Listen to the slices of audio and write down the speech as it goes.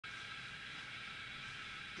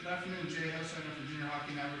Good afternoon, OJHL Center for Junior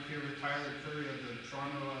Hockey Network here with Currie of the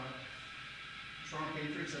Toronto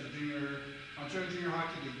Patriots of the Ontario Junior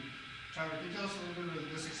Hockey League. Tyler, can you tell us a little bit of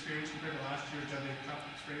this experience compared to last year's Cup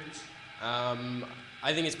experience?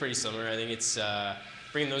 I think it's pretty similar. I think it's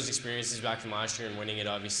bringing those experiences back from last year and winning it,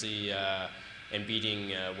 obviously, and beating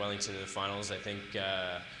Wellington in the finals. I think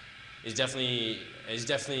is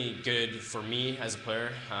definitely good for me as a player.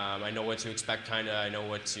 I know what to expect, kinda. I know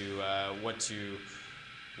what to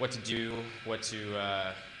do,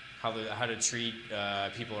 how to treat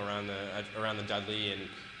people around the Dudley,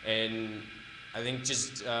 and I think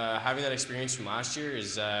just having that experience from last year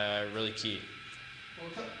is really key.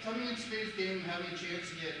 Well, coming into today's game, having a chance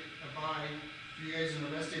to get a bye for you guys in the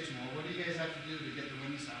rest day tomorrow, what do you guys have to do to get the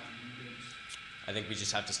win this afternoon? I think we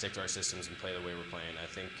just have to stick to our systems and play the way we're playing. I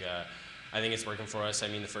think it's working for us. I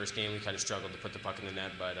mean, the first game we kind of struggled to put the puck in the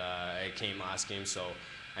net, but it came last game. So,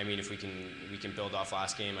 I mean, if we can build off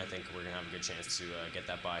last game, I think we're gonna have a good chance to get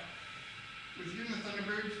that bye. With you and the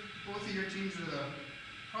Thunderbirds, both of your teams are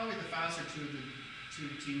probably the faster two of the two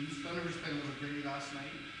teams. Thunderbirds played a little gritty last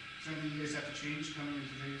night. Is there anything you guys have to change coming into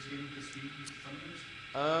today's game with the speed with the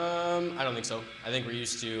Thunderbirds? I don't think so. I think we're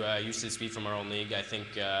used to the speed from our own league. I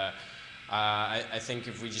think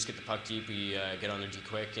if we just get the puck deep, we get on their D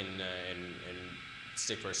quick and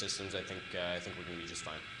stick to our systems. I think we're going to be just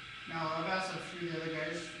fine. Now, I've asked a few of the other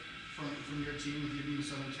guys from your team, with you being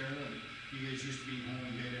Southern Ontario, and you guys used to be home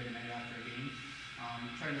in bed every night after a game.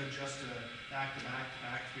 Trying to adjust to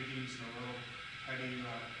back-to-back 3 games in a row. How do you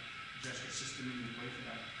adjust your system and you play for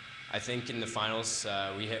that? I think in the finals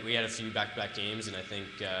we had a few back-to-back games, and I think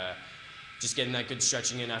just getting that good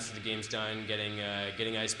stretching in after the game's done,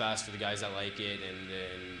 getting ice baths for the guys that like it, and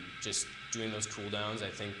just doing those cool downs, I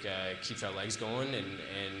think keeps our legs going.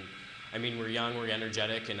 And I mean, we're young, we're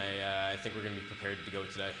energetic, and I think we're going to be prepared to go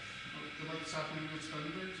today. Well, good luck this afternoon with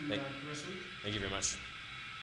Thunderbirds and the rest of the week. Thank you very much.